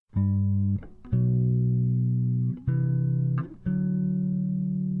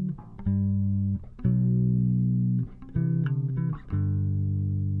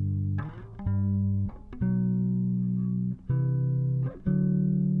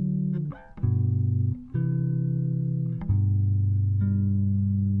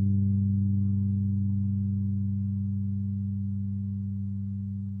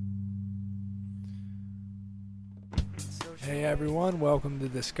everyone. Welcome to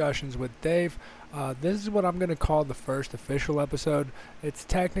Discussions with Dave. This is what I'm going to call the first official episode. It's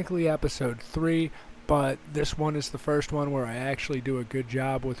technically episode 3, but this one is the first one where I actually do a good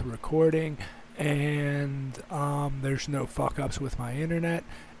job with recording, and there's no fuck-ups with my internet.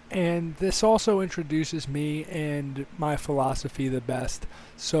 And this also introduces me and my philosophy the best.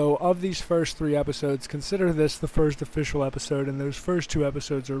 So of these first 3 episodes, consider this the first official episode, and those first 2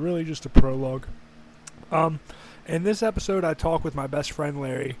 episodes are really just a prologue. In this episode, I talk with my best friend,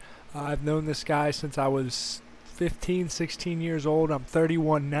 Larry. I've known this guy since I was 15, 16 years old. I'm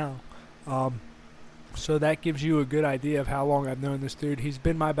 31 now. So that gives you a good idea of how long I've known this dude. He's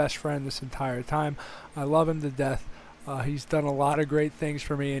been my best friend this entire time. I love him to death. He's done a lot of great things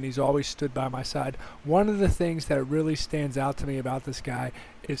for me, and he's always stood by my side. One of the things that really stands out to me about this guy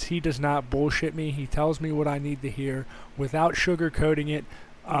is he does not bullshit me. He tells me what I need to hear without sugarcoating it,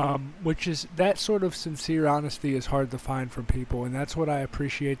 which is, that sort of sincere honesty is hard to find from people, and that's what I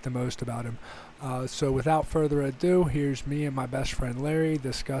appreciate the most about him. So without further ado, here's me and my best friend Larry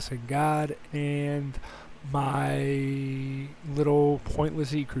discussing God and my little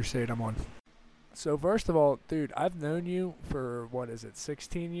pointless e-crusade I'm on. So first of all, dude, I've known you for,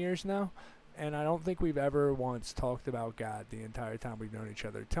 16 years now? And I don't think we've ever once talked about God the entire time we've known each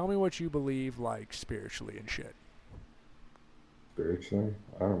other. Tell me what you believe, like, spiritually and shit. Spiritually,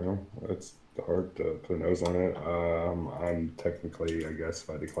 I don't know. It's hard to put a nose on it. I'm technically, I guess, if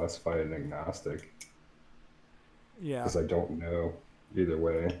I had to classify it, an agnostic, Yeah. because I don't know either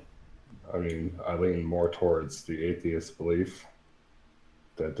way. I mean, I lean more towards the atheist belief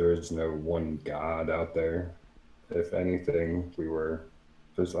that there is no one God out there. If anything,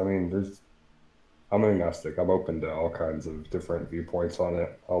 I'm an agnostic. I'm open to all kinds of different viewpoints on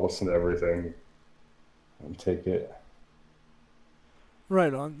it. I'll listen to everything and take it.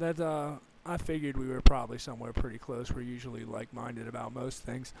 Right on. That I figured we were probably somewhere pretty close. We're usually like-minded about most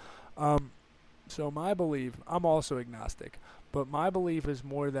things. So my belief, I'm also agnostic, but my belief is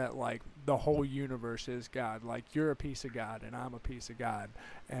more that, like, the whole universe is God. Like, you're a piece of God and I'm a piece of God,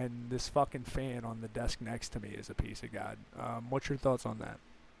 and this fucking fan on the desk next to me is a piece of God. What's your thoughts on that?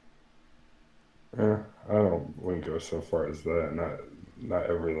 Wouldn't go so far as that. Not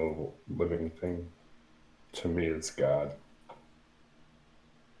every little living thing to me is God.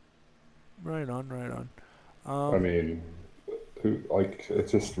 Right on, right on. I mean, it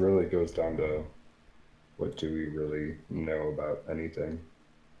just really goes down to what do we really know about anything.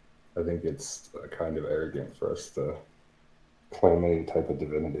 I think it's kind of arrogant for us to claim any type of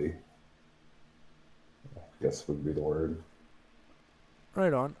divinity, I guess would be the word.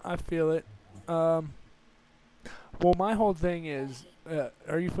 Right on. I feel it. Well, my whole thing is,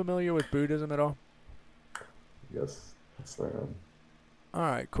 are you familiar with Buddhism at all? Yes, that's right. All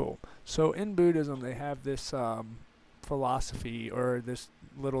right, cool. So in Buddhism, they have this philosophy, or this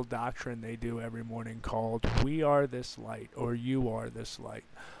little doctrine they do every morning called "We are this light," or "You are this light,"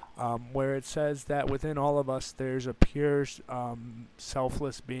 where it says that within all of us there's a pure,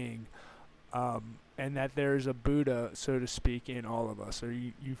 selfless being, and that there's a Buddha, so to speak, in all of us. Are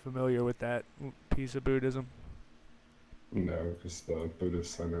you familiar with that piece of Buddhism? No, because the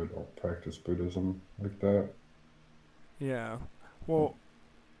Buddhists I know don't practice Buddhism like that. Yeah. Well,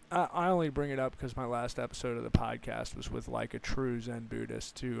 I only bring it up because my last episode of the podcast was with, like, a true Zen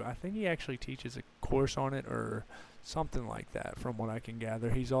Buddhist too. I think he actually teaches a course on it or something like that, from what I can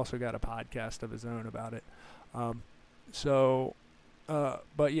gather. He's also got a podcast of his own about it.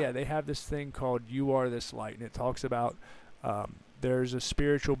 But yeah, they have this thing called "You Are This Light," and it talks about there's a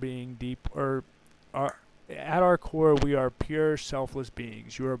spiritual being at our core, we are pure, selfless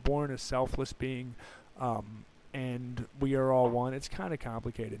beings. You are born a selfless being. And we are all one. It's kind of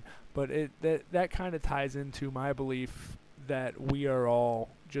complicated, but that kind of ties into my belief that we are all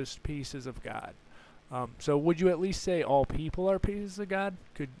just pieces of God. So would you at least say all people are pieces of God?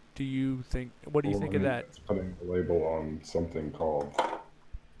 What do you think of that? It's putting a label on something called,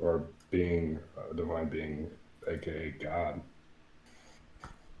 or being, a divine being, aka God.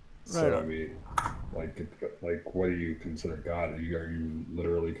 Right So I on. mean, what do you consider God? Are you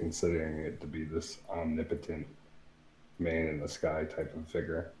literally considering it to be this omnipotent man in the sky type of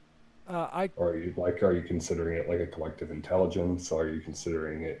figure? I Or are you considering it like a collective intelligence? Or are you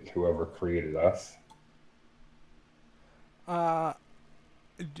considering it whoever created us? uh,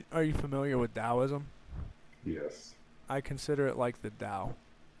 Are you familiar with Taoism? Yes. I consider it like the Tao.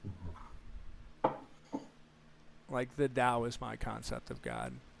 Like, the Tao is my concept of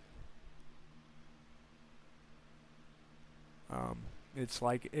God. It's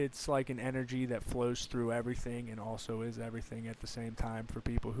like an energy that flows through everything and also is everything at the same time, for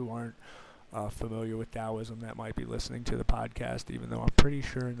people who aren't familiar with Taoism that might be listening to the podcast, even though I'm pretty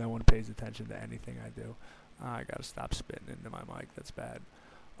sure no one pays attention to anything I do. I gotta stop spitting into my mic. That's bad.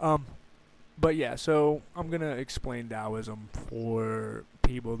 But yeah, so I'm gonna explain Taoism for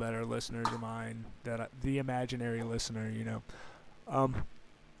people that are listeners of mine, the imaginary listener,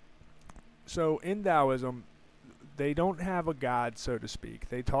 So in Taoism, they don't have a god, so to speak.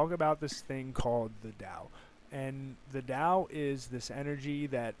 They talk about this thing called the Tao, and the Tao is this energy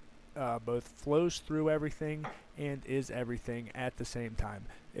that both flows through everything and is everything at the same time.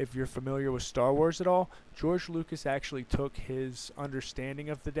 If you're familiar with Star Wars at all, George Lucas actually took his understanding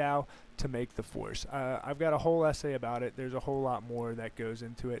of the Tao to make the Force. I've got a whole essay about it. There's a whole lot more that goes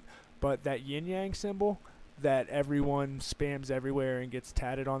into it. But that yin-yang symbol that everyone spams everywhere and gets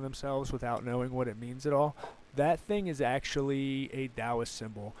tatted on themselves without knowing what it means at all, that thing is actually a Taoist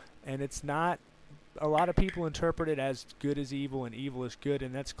symbol. And it's not, a lot of people interpret it as good is evil and evil is good,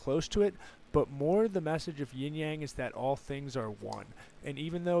 and that's close to it. But more the message of yin-yang is that all things are one. And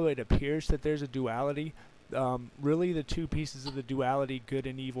even though it appears that there's a duality, really the two pieces of the duality, good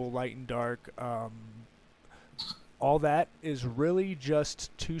and evil, light and dark, all that is really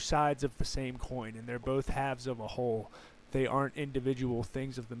just two sides of the same coin, and they're both halves of a whole. They aren't individual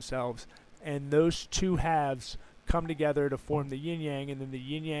things of themselves. And those two halves come together to form the yin-yang, and then the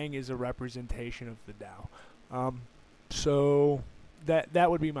yin-yang is a representation of the Tao. So that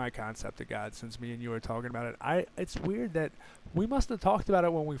would be my concept of God, since me and you were talking about it. It's weird that we must have talked about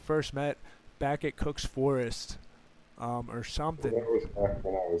it when we first met back at Cook's Forest, or something. Well, that was back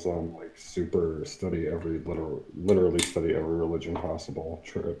when I was on super literally study every religion possible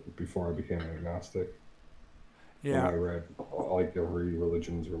trip before I became agnostic. Yeah. And I read every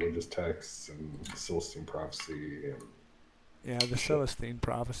religion's religious texts and Celestine prophecy and yeah, the Celestine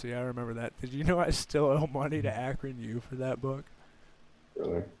prophecy. I remember that. Did you know I still owe money to Akron U for that book?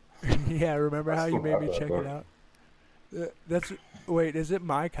 Really? Yeah, remember how you made me check it out? Wait, is it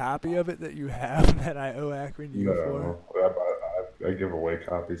my copy of it that you have that I owe Akron U for? No, I give away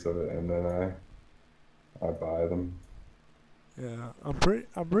copies of it and then I buy them. Yeah,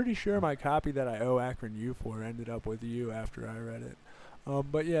 I'm pretty sure my copy that I owe Akron U for ended up with you after I read it.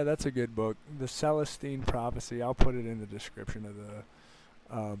 But yeah, that's a good book. The Celestine Prophecy. I'll put it in the description of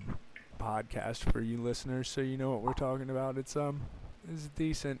the podcast for you listeners, so you know what we're talking about. It's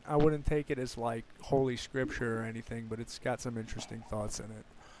decent. I wouldn't take it as holy scripture or anything, but it's got some interesting thoughts in it.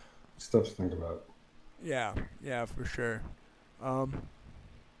 Stuff to think about. Yeah, for sure.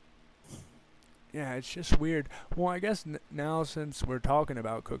 Yeah, it's just weird. Well, I guess now since we're talking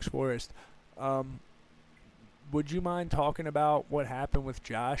about Cook's Forest, would you mind talking about what happened with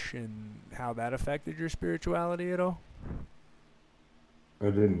Josh and how that affected your spirituality at all?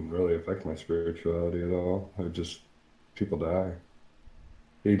 It didn't really affect my spirituality at all. People die.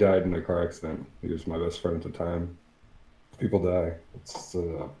 He died in a car accident. He was my best friend at the time. People die. It's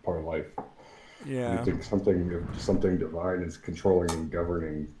a part of life. Yeah. You think something divine is controlling and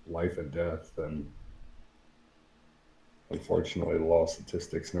governing life and death, then unfortunately the law of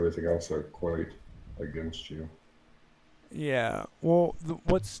statistics and everything else are quite against you. Yeah. Well,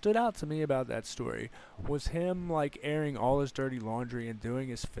 what stood out to me about that story was him airing all his dirty laundry and doing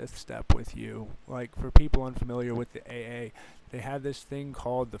his fifth step with you. For people unfamiliar with the AA, they have this thing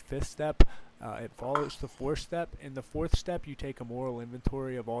called the fifth step. It follows the fourth step. In the fourth step, you take a moral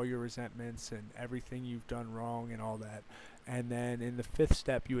inventory of all your resentments and everything you've done wrong and all that. And then in the fifth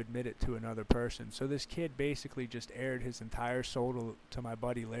step, you admit it to another person. So this kid basically just aired his entire soul to my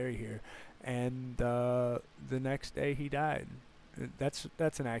buddy Larry here. And the next day he died.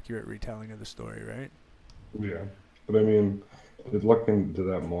 That's an accurate retelling of the story, right? Yeah. But I mean, looking into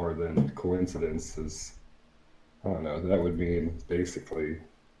that more than coincidence is, I don't know, that would mean basically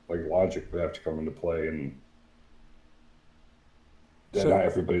logic would have to come into play, and not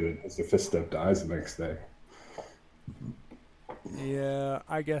everybody that does the fifth step dies the next day. Yeah,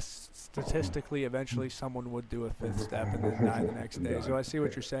 I guess statistically, eventually someone would do a fifth step and then die the next day. So I see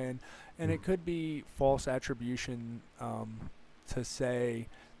what you're saying. And it could be false attribution to say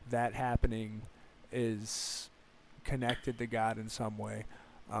that happening is connected to God in some way.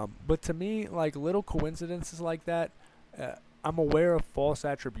 But to me, little coincidences like that, I'm aware of false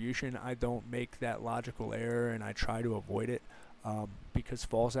attribution. I don't make that logical error, and I try to avoid it because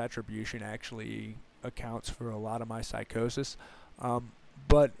false attribution actually accounts for a lot of my psychosis.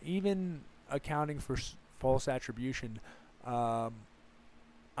 But even accounting for false attribution,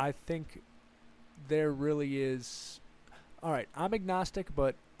 I think there really is... All right, I'm agnostic,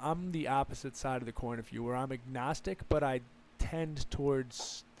 but I'm the opposite side of the coin, if you were. I'm agnostic, but I tend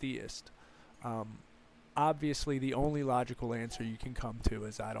towards theist. Obviously, the only logical answer you can come to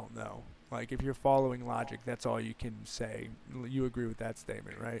is I don't know. Like, if you're following logic, that's all you can say. You agree with that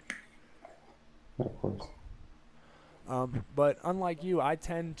statement, right? Of course. But unlike you, I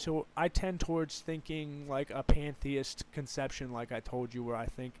tend towards thinking like a pantheist conception, like I told you, where I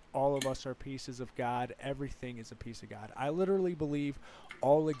think all of us are pieces of God. Everything is a piece of God. I literally believe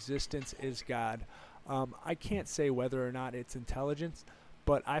all existence is God. I can't say whether or not it's intelligence,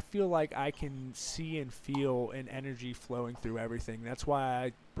 but I feel like I can see and feel an energy flowing through everything. That's why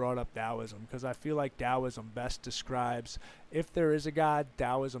I brought up Taoism, because I feel like Taoism best describes, if there is a God,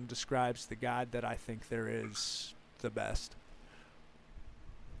 Taoism describes the God that I think there is the best.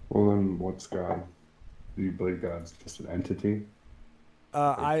 Well, then what's God? Do you believe God's just an entity?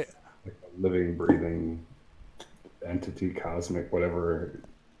 I Like a living, breathing entity, cosmic, whatever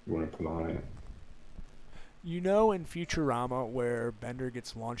you want to put on it? You know, in Futurama, where Bender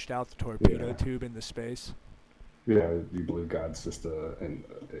gets launched out the torpedo tube into space. Yeah, you believe God's just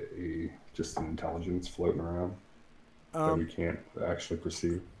just an intelligence floating around that we can't actually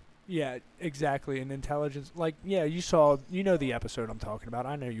perceive. Yeah, exactly. An intelligence, like, yeah, you know the episode I'm talking about.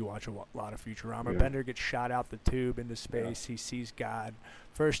 I know you watch a lot of Futurama. Yeah. Bender gets shot out the tube into space. He sees God.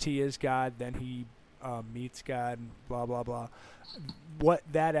 First he is God, then he meets God, blah, blah, blah. What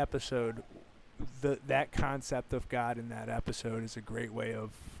that episode, that concept of God in that episode is a great way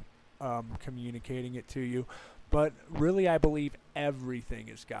of communicating it to you. But really, I believe everything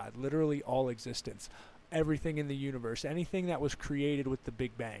is God, literally all existence. Everything in the universe, anything that was created with the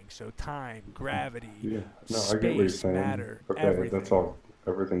Big Bang. So time, gravity, space, I get what you're saying. matter, Okay, everything. that's all.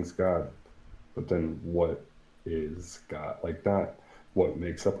 Everything's God. But then what is God? Like, not what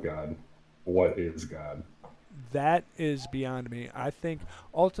makes up God. What is God? That is beyond me.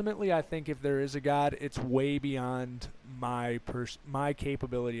 Ultimately, I think if there is a God, it's way beyond my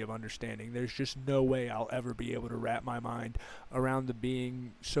capability of understanding. There's just no way I'll ever be able to wrap my mind around the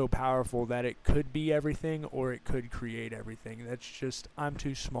being so powerful that it could be everything or it could create everything. That's just, I'm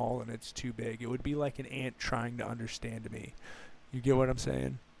too small and it's too big. It would be like an ant trying to understand me. You get what I'm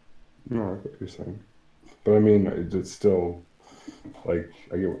saying? No, I get what you're saying. But I mean, it's still, like,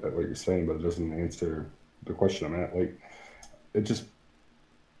 I get what you're saying, but it doesn't answer the question I'm at. Like, it just,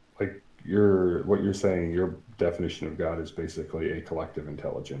 like, what you're saying, your definition of God is basically a collective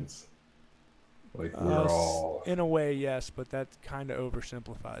intelligence. Like, we're all, in a way, yes, but that kind of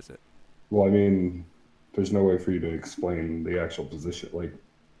oversimplifies it. well, I mean, there's no way for you to explain the actual position. Like,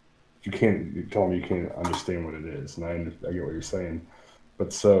 you tell me you can't understand what it is, and I get what you're saying.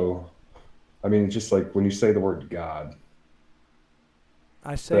 But so, I mean, just like when you say the word God,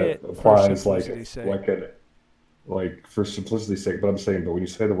 I say that it applies for simplicity's sake. Like for simplicity's sake. But I'm saying, but when you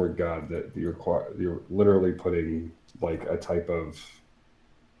say the word God, that you're literally putting like a type of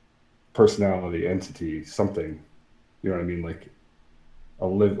personality, entity, something. You know what I mean? Like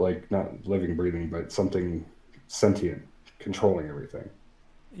like not living, breathing, but something sentient, controlling everything.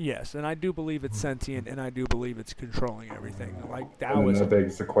 Yes, and I do believe it's sentient, and I do believe it's controlling everything. Like And then that Taoism.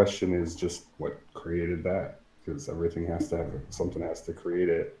 begs the question: is just what created that? Because everything has to have something has to create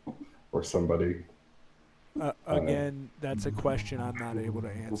it, or somebody. Again, that's a question I'm not able to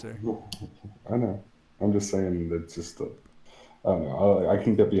answer. I know. I'm just saying that just I don't know. I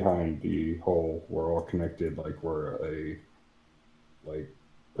can get behind the whole we're all connected, like we're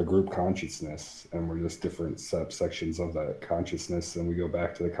a group consciousness, and we're just different subsections of that consciousness, and we go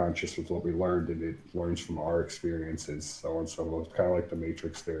back to the conscious with what we learned, and it learns from our experiences, so on and so forth. Kind of like the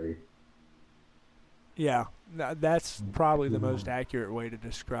Matrix theory. Yeah, that's probably the most accurate way to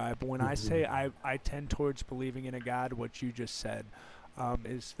describe. When I say I tend towards believing in a God, what you just said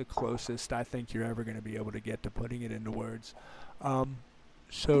is the closest I think you're ever going to be able to get to putting it into words.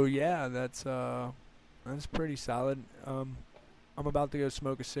 So yeah, that's pretty solid. I'm about to go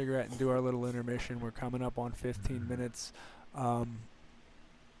smoke a cigarette and do our little intermission. We're coming up on 15 minutes.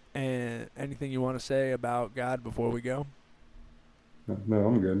 And anything you want to say about God before we go? No,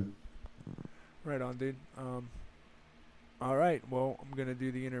 I'm good. Right on, dude. All right. Well, I'm going to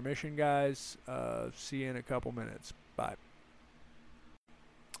do the intermission, guys. See you in a couple minutes. Bye.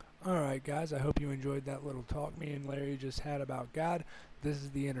 All right, guys. I hope you enjoyed that little talk me and Larry just had about God. This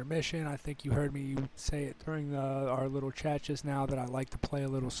is the intermission. I think you heard me say it during our little chat just now that I like to play a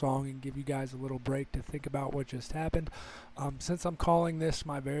little song and give you guys a little break to think about what just happened. Since I'm calling this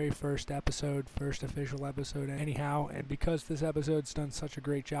my very first official episode anyhow, and because this episode's done such a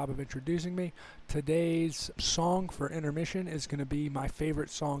great job of introducing me, today's song for intermission is going to be my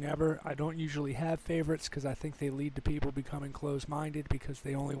favorite song ever. I don't usually have favorites because I think they lead to people becoming closed-minded because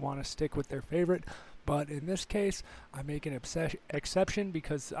they only want to stick with their favorite. But in this case, I make an exception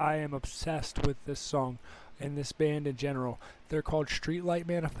because I am obsessed with this song and this band in general. They're called Streetlight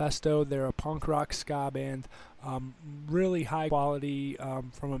Manifesto. They're a punk rock ska band, really high quality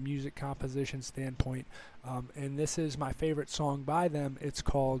from a music composition standpoint. And this is my favorite song by them. It's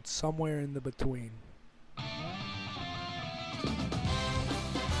called Somewhere in the Between.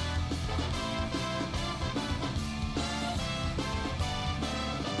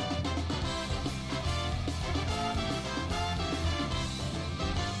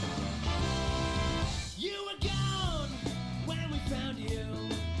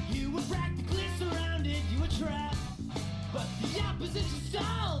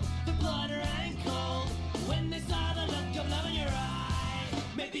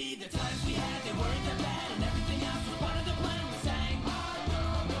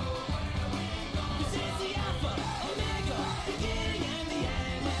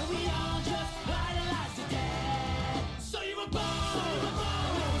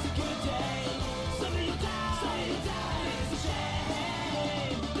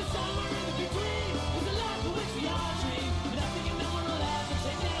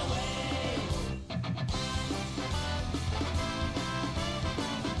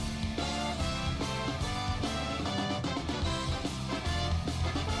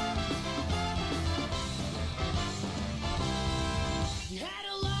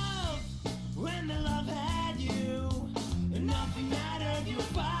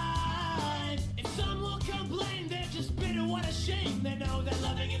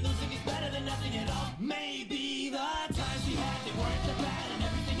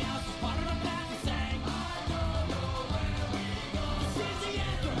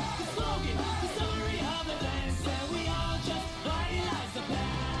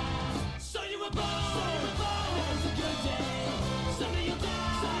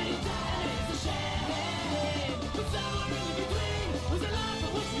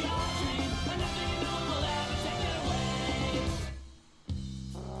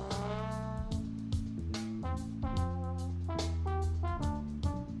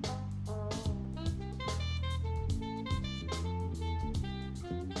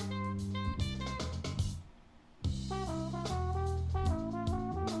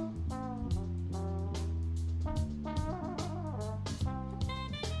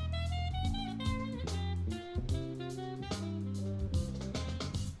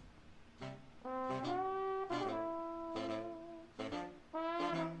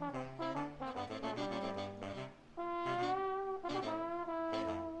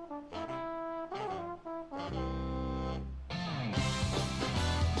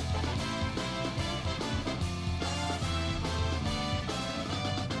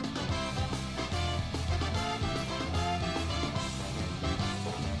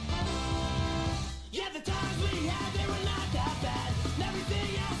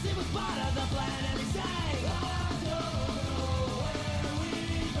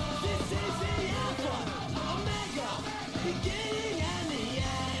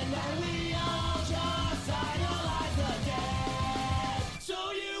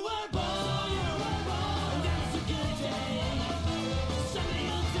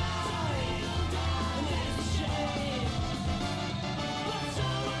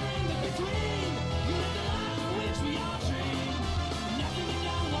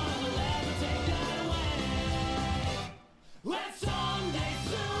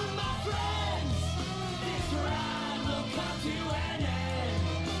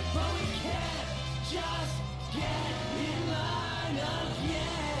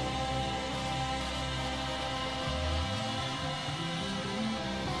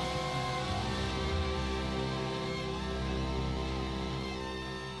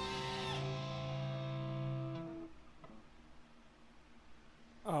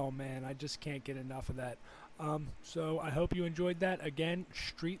 Oh man, I just can't get enough of that. So I hope you enjoyed that. Again,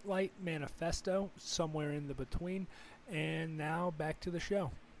 Streetlight Manifesto, Somewhere in the Between. And now back to the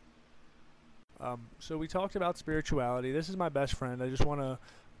show. So we talked about spirituality. This is my best friend. I just want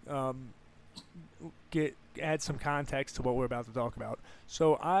to add some context to what we're about to talk about.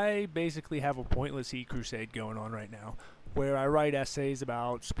 So I basically have a pointless heat crusade going on right now, where I write essays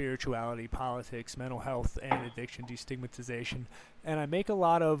about spirituality, politics, mental health, and addiction destigmatization, and I make a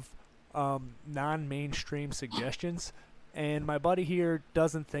lot of non-mainstream suggestions, and my buddy here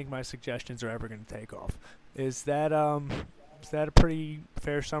doesn't think my suggestions are ever going to take off. Is that a pretty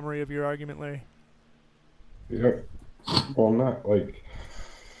fair summary of your argument, Larry? Yeah. Well, not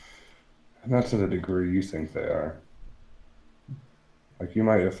to the degree you think they are. Like, you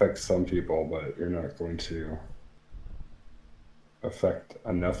might affect some people, but you're not going to affect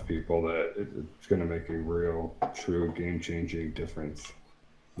enough people that it's going to make a real, true, game-changing difference.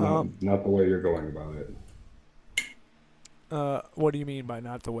 Um, Not the way you're going about it. what do you mean by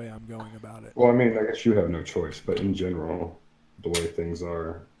not the way I'm going about it? Well, I mean, I guess you have no choice, but in general, the way things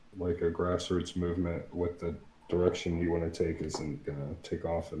are, like a grassroots movement with the direction you want to take isn't going to take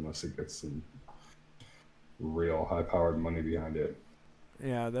off unless it gets some real high-powered money behind it.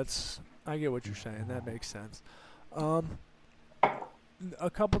 Yeah, I get what you're saying. That makes sense. Um, a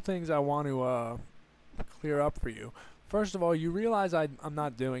couple things I want to clear up for you. First of all, you realize I'm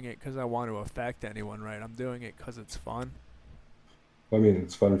not doing it because I want to affect anyone, right? I'm doing it because it's fun. I mean,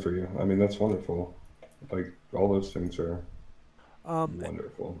 it's fun for you. I mean, that's wonderful. Like, all those things are Um,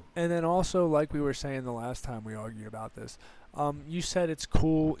 wonderful. and then also, like we were saying the last time we argued about this, you said it's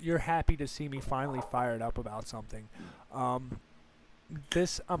cool. You're happy to see me finally fired up about something. Um,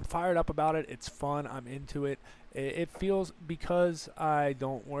 I'm fired up about it. It's fun. I'm into it. It feels, because I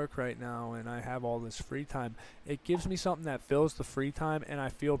don't work right now and I have all this free time, it gives me something that fills the free time and I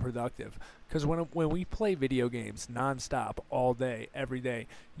feel productive. Because when we play video games nonstop all day every day,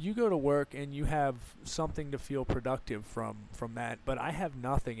 you go to work and you have something to feel productive from that, but I have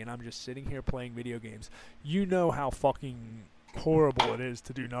nothing and I'm just sitting here playing video games. You know how fucking horrible it is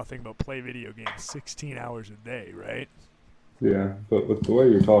to do nothing but play video games 16 hours a day, right? Yeah, but with the way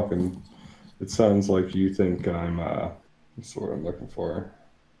you're talking, it sounds like you think what's the word I'm looking for?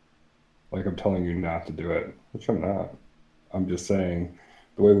 Like I'm telling you not to do it, which I'm not. I'm just saying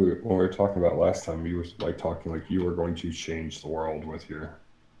the way when we were talking about last time, you were like talking like you were going to change the world with your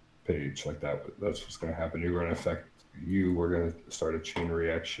page, like that's what's going to happen. You're going to affect, you were going to start a chain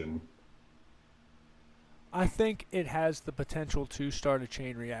reaction. I think it has the potential to start a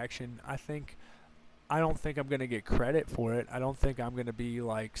chain reaction. I don't think I'm going to get credit for it. I don't think I'm going to be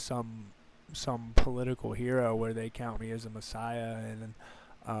like some political hero where they count me as a messiah. And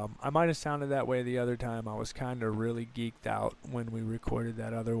I might have sounded that way the other time. I was kind of really geeked out when we recorded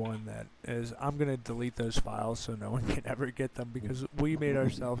that other one. That is, I'm going to delete those files so no one can ever get them, because we made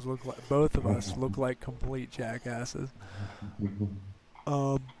ourselves look like, both of us look like complete jackasses.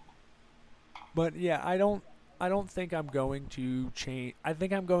 Um, but yeah, I don't think I'm going to change. I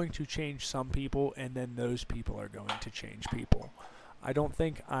think I'm going to change some people, and then those people are going to change people. I don't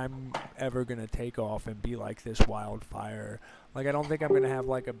think I'm ever going to take off and be like this wildfire. Like, I don't think I'm going to have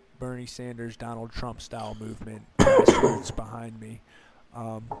like a Bernie Sanders, Donald Trump style movement grassroots behind me.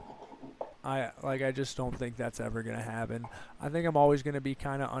 Um, I just don't think that's ever going to happen. I think I'm always going to be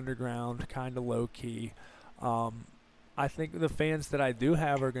kind of underground, kind of low key. Um, I think the fans that I do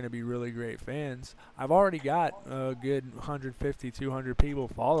have are going to be really great fans. I've already got a good 150, 200 people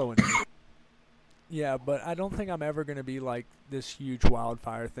following me. Yeah, but I don't think I'm ever going to be like this huge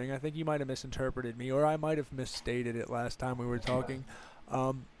wildfire thing. I think you might have misinterpreted me, or I might have misstated it last time we were talking.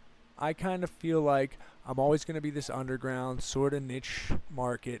 Um, I kind of feel like I'm always going to be this underground sort of niche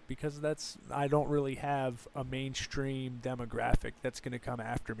market, because I don't really have a mainstream demographic that's going to come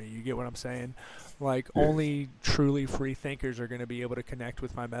after me. You get what I'm saying? Like, only truly free thinkers are going to be able to connect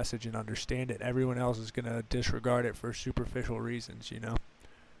with my message and understand it. Everyone else is going to disregard it for superficial reasons, you know?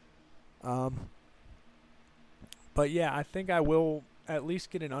 But yeah, I think I will at least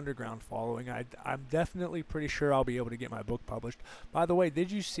get an underground following. I'm definitely pretty sure I'll be able to get my book published. By the way, did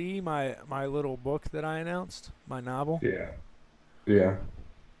you see my little book that I announced? My novel? Yeah, yeah,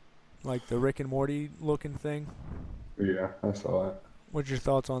 Like the Rick and Morty looking thing? yeah. I saw it. What's your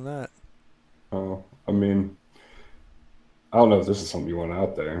thoughts on that? Oh, I mean, I don't know if this is something you want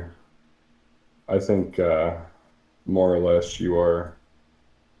out there. I think more or less you are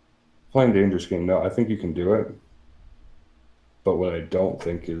playing a dangerous game. No, I think you can do it. But what I don't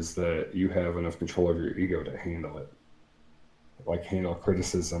think is that you have enough control over your ego to handle it. Like handle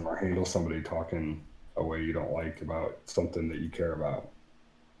criticism or handle somebody talking a way you don't like about something that you care about.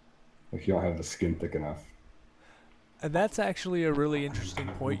 Like you don't have the skin thick enough. And that's actually a really interesting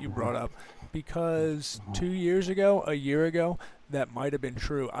point you brought up, because 2 years ago, a year ago, that might have been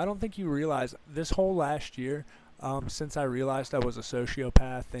true. I don't think you realize this whole last year, since I realized I was a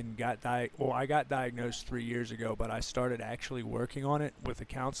sociopath and I got diagnosed 3 years ago, but I started actually working on it with a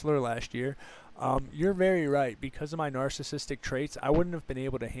counselor last year. You're very right. Because of my narcissistic traits, I wouldn't have been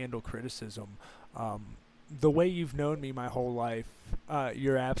able to handle criticism. The way you've known me my whole life,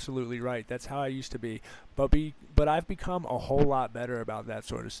 you're absolutely right. That's how I used to be. But I've become a whole lot better about that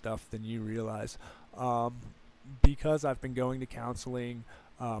sort of stuff than you realize. Because I've been going to counseling,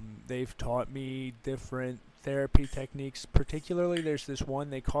 they've taught me different therapy techniques. Particularly, there's this one,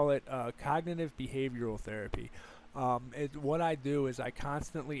 they call it cognitive behavioral therapy. What I do is I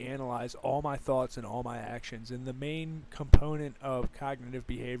constantly analyze all my thoughts and all my actions, and the main component of cognitive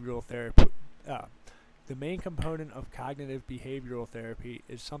behavioral therapy. The main component of cognitive behavioral therapy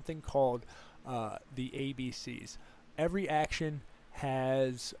is something called the ABCs. Every action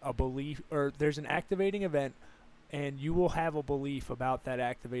has a belief, or there's an activating event, and you will have a belief about that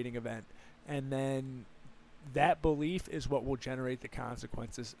activating event. And then that belief is what will generate the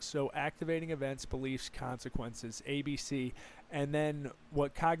consequences. So activating events, beliefs, consequences, ABC. And then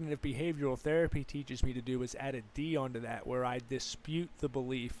what cognitive behavioral therapy teaches me to do is add a D onto that, where I dispute the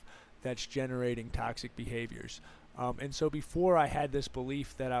belief that's generating toxic behaviors. And so before, I had this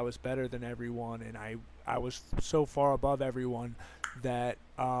belief that I was better than everyone, and I was so far above everyone that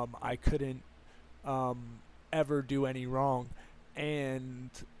I couldn't ever do any wrong.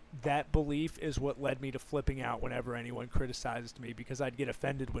 And that belief is what led me to flipping out whenever anyone criticized me, because I'd get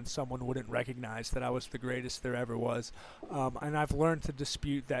offended when someone wouldn't recognize that I was the greatest there ever was. And I've learned to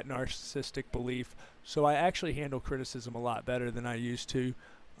dispute that narcissistic belief, so I actually handle criticism a lot better than I used to.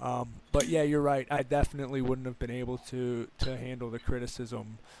 But yeah, you're right. I definitely wouldn't have been able to handle the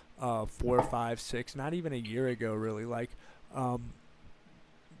criticism 4, 5, 6, not even a year ago, really. Like,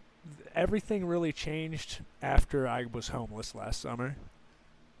 everything really changed after I was homeless last summer.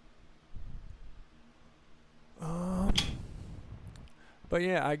 But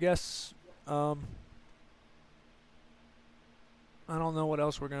yeah, I guess I don't know what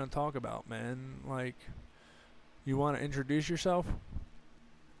else we're gonna talk about, man. Like, you want to introduce yourself?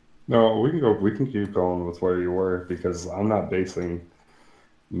 No, we can go. We can keep going with where you were because I'm not basing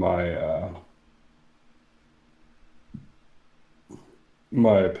my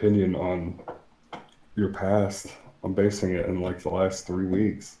my opinion on your past. I'm basing it in like the last 3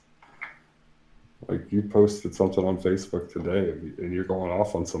 weeks. Like you posted something on Facebook today, and you're going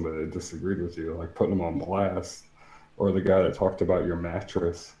off on somebody that disagreed with you, like putting them on blast, or the guy that talked about your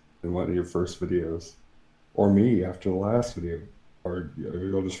mattress in one of your first videos, or me after the last video, or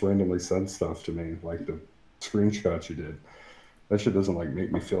you'll just randomly send stuff to me, like the screenshots you did. That shit doesn't like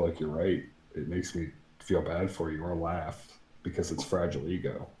make me feel like you're right. It makes me feel bad for you or laugh because it's fragile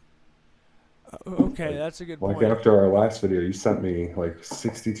ego. Okay, Like, that's a good like point. after our last video, you sent me like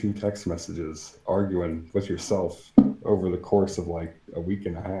 62 text messages arguing with yourself over the course of like a week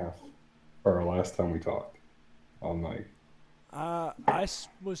and a half, or our last time we talked. I'm like,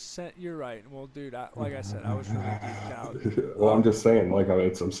 Was sent. You're right. Well, dude, like I said, I was really geeked out. well, I'm Um, just saying, like,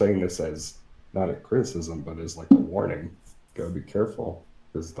 I'm saying this as not a criticism, but as like a warning. Gotta be careful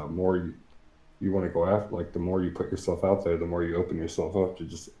because the more you want to go after, like, the more you put yourself out there, the more you open yourself up to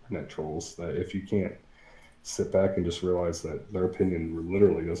just internet trolls. That if you can't sit back and just realize that their opinion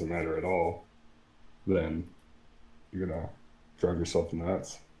literally doesn't matter at all, then you're gonna drive yourself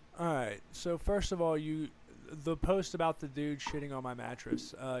nuts. all right. So first of all, the post about the dude shitting on my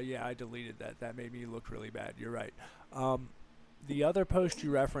mattress. Yeah, I deleted that. That made me look really bad. You're right. Um, the other post you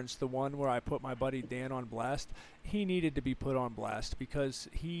referenced, the one where I put my buddy Dan on blast, he needed to be put on blast because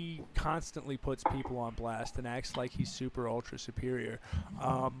he constantly puts people on blast and acts like he's super ultra superior.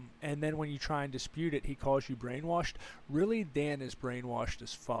 And then when you try and dispute it, he calls you brainwashed. Really, Dan is brainwashed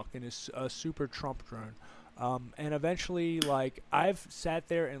as fuck and is a super Trump drone. And eventually, like, I've sat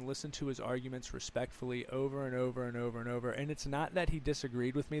there and listened to his arguments respectfully over and over and over and over. And it's not that he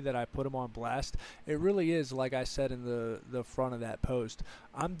disagreed with me that I put him on blast. It really is, like I said in the front of that post.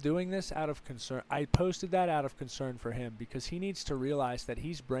 I'm doing this out of concern. I posted that out of concern for him because he needs to realize that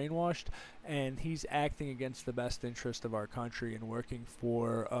he's brainwashed and he's acting against the best interest of our country and working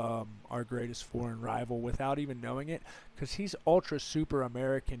for our greatest foreign rival without even knowing it, because he's ultra super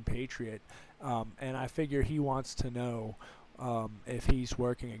American patriot. And I figure he wants to know if he's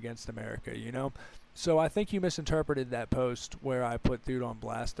working against America, you know? So I think you misinterpreted that post where I put dude on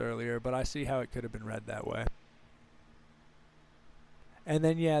blast earlier, but I see how it could have been read that way. And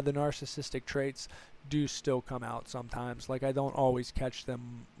then, yeah, the narcissistic traits do still come out sometimes. Like, I don't always catch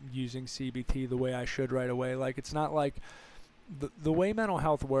them using CBT the way I should right away. Like, it's not like the way mental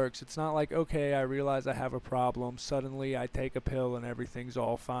health works, it's not like, okay, I realize I have a problem, suddenly I take a pill and everything's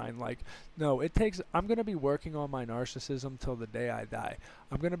all fine. Like, no, I'm going to be working on my narcissism till the day I die.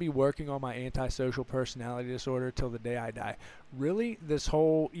 I'm going to be working on my antisocial personality disorder till the day I die. Really, this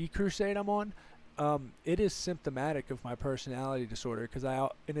whole e-crusade I'm on, it is symptomatic of my personality disorder because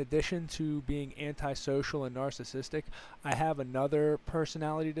in addition to being antisocial and narcissistic, I have another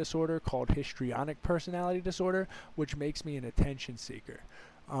personality disorder called histrionic personality disorder, which makes me an attention seeker.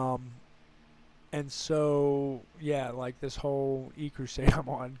 Um, And so, yeah, like this whole e-crusade I'm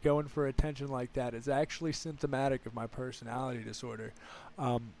on, going for attention like that is actually symptomatic of my personality disorder.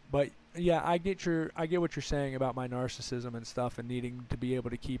 But yeah, I get what you're saying about my narcissism and stuff, and needing to be able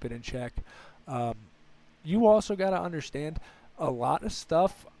to keep it in check. Um, you also got to understand a lot of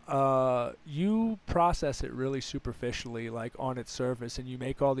stuff. You process it really superficially, like on its surface, and you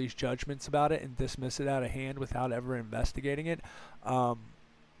make all these judgments about it and dismiss it out of hand without ever investigating it. Um,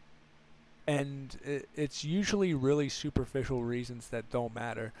 and it's usually really superficial reasons that don't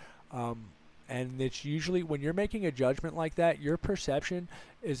matter. Um, and it's usually when you're making a judgment like that, your perception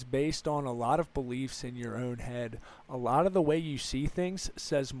is based on a lot of beliefs in your own head. A lot of the way you see things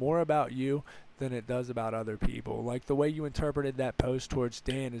says more about you than it does about other people. Like the way you interpreted that post towards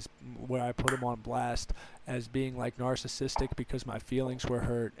Dan is where I put him on blast as being like narcissistic because my feelings were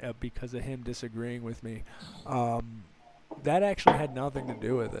hurt because of him disagreeing with me. That actually had nothing to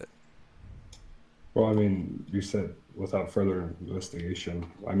do with it. Well, I mean, you said without further investigation.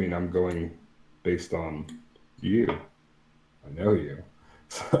 I mean, I'm going based on you. I know you.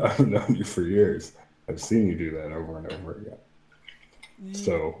 I've known you for years. I've seen you do that over and over again.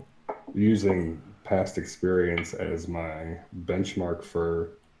 So, using past experience as my benchmark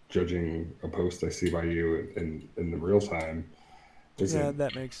for judging a post I see by you in the real time Yeah, isn't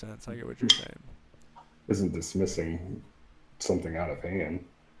that makes sense. I get what you're saying. isn't dismissing something out of hand.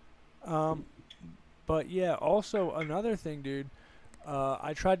 Um, but yeah, also another thing, dude.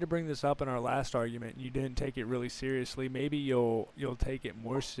 I tried to bring this up in our last argument, and you didn't take it really seriously. Maybe you'll take it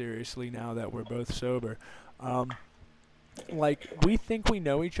more seriously now that we're both sober. Um, like we think we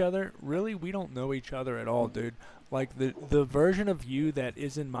know each other. Really, we don't know each other at all, dude. Like the version of you that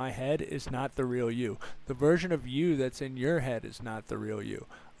is in my head is not the real you. The version of you that's in your head is not the real you.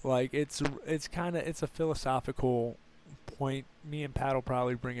 Like it's a philosophical point. Me and Pat will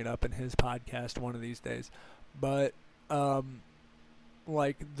probably bring it up in his podcast one of these days. But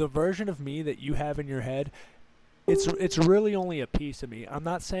like the version of me that you have in your head, it's really only a piece of me. I'm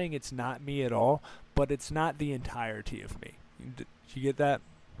not saying it's not me at all, but it's not the entirety of me. Did you get that?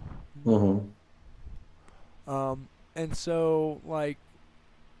 Mm-hmm. And so like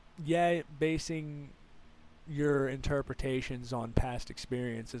yeah, basing your interpretations on past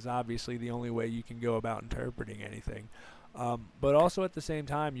experience is obviously the only way you can go about interpreting anything. But also at the same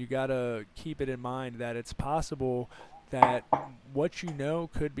time, you gotta keep it in mind that it's possible that what you know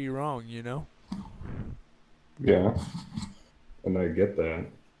could be wrong, you know? Yeah, and I get that.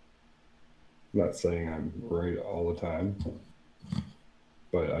 I'm not saying I'm right all the time,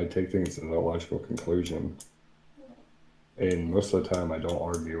 but I take things to the logical conclusion. And most of the time, I don't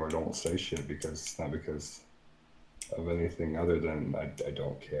argue or don't say shit because it's not because of anything other than I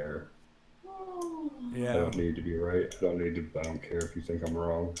don't care. I Yeah. don't need to be right. I don't care if you think I'm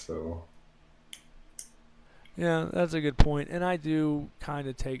wrong. So, Yeah, that's a good point. And I do kind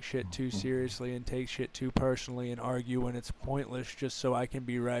of take shit too seriously and take shit too personally and argue when it's pointless just so I can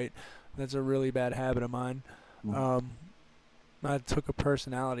be right. That's a really bad habit of mine. I took a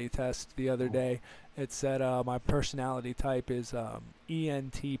personality test the other day. It said my personality type is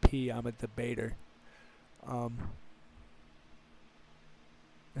ENTP. I'm a debater.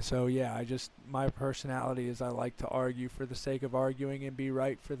 So yeah, my personality is I like to argue for the sake of arguing and be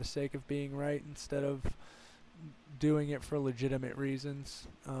right for the sake of being right instead of doing it for legitimate reasons.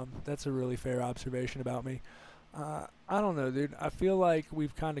 That's a really fair observation about me. I don't know, dude. I feel like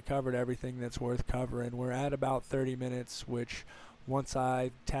we've kind of covered everything that's worth covering. We're at about 30 minutes, which once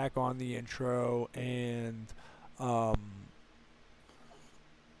I tack on the intro and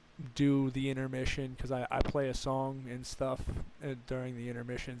do the intermission, because I play a song and stuff during the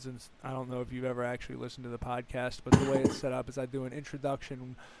intermissions, and I don't know if you've ever actually listened to the podcast, but the way it's set up is I do an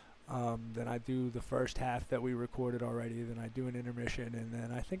introduction, then I do the first half that we recorded already, then I do an intermission, and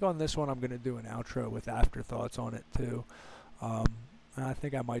then I think on this one I'm going to do an outro with afterthoughts on it too. And I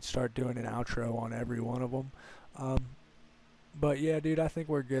think I might start doing an outro on every one of them. But yeah, dude, I think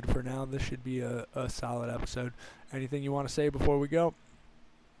we're good for now. This should be a solid episode. Anything you want to say before we go?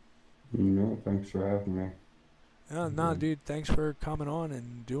 no, thanks for having me. No, dude, thanks for coming on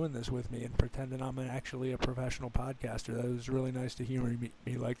and doing this with me and pretending I'm actually a professional podcaster. That was really nice to humor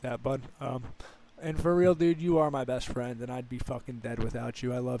me like that, bud. And for real, dude, you are my best friend, and I'd be fucking dead without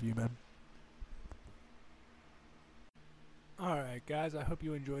you. I love you, man. Alright, guys, I hope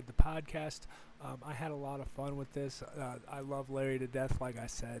you enjoyed the podcast. I had a lot of fun with this. I love Larry to death, like I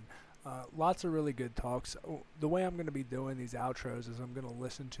said. Lots of really good talks. The way I'm going to be doing these outros is I'm going to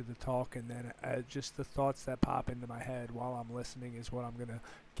listen to the talk, and then just the thoughts that pop into my head while I'm listening is what I'm going to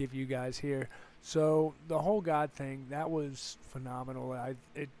give you guys here. So the whole God thing, that was phenomenal.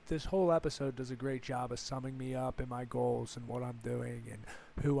 This whole episode does a great job of summing me up and my goals and what I'm doing and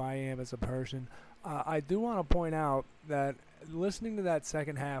who I am as a person. I do want to point out that listening to that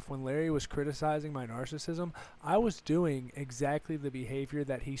second half when Larry was criticizing my narcissism, I was doing exactly the behavior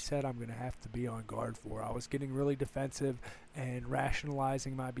that he said I'm going to have to be on guard for. I was getting really defensive and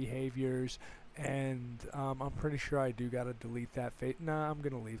rationalizing my behaviors, and I'm pretty sure I do got to delete that. I'm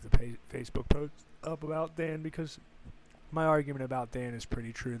going to leave the Facebook post up about Dan because my argument about Dan is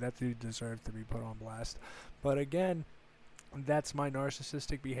pretty true. That dude deserved to be put on blast. But again, that's my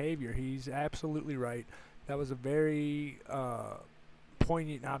narcissistic behavior. He's absolutely right. That was a very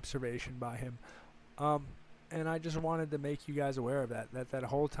poignant observation by him. And I just wanted to make you guys aware of that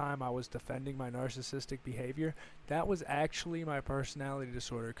whole time I was defending my narcissistic behavior, that was actually my personality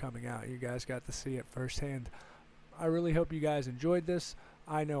disorder coming out. You guys got to see it firsthand. I really hope you guys enjoyed this.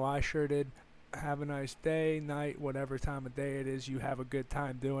 I know I sure did. Have a nice day, night, whatever time of day it is. You have a good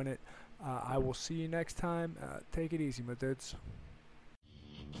time doing it. I will see you next time. Take it easy, my dudes.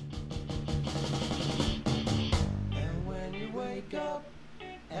 And when you wake up,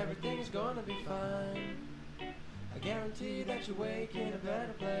 everything's gonna be fine. I guarantee that you wake in a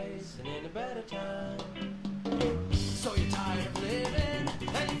better place and in a better time.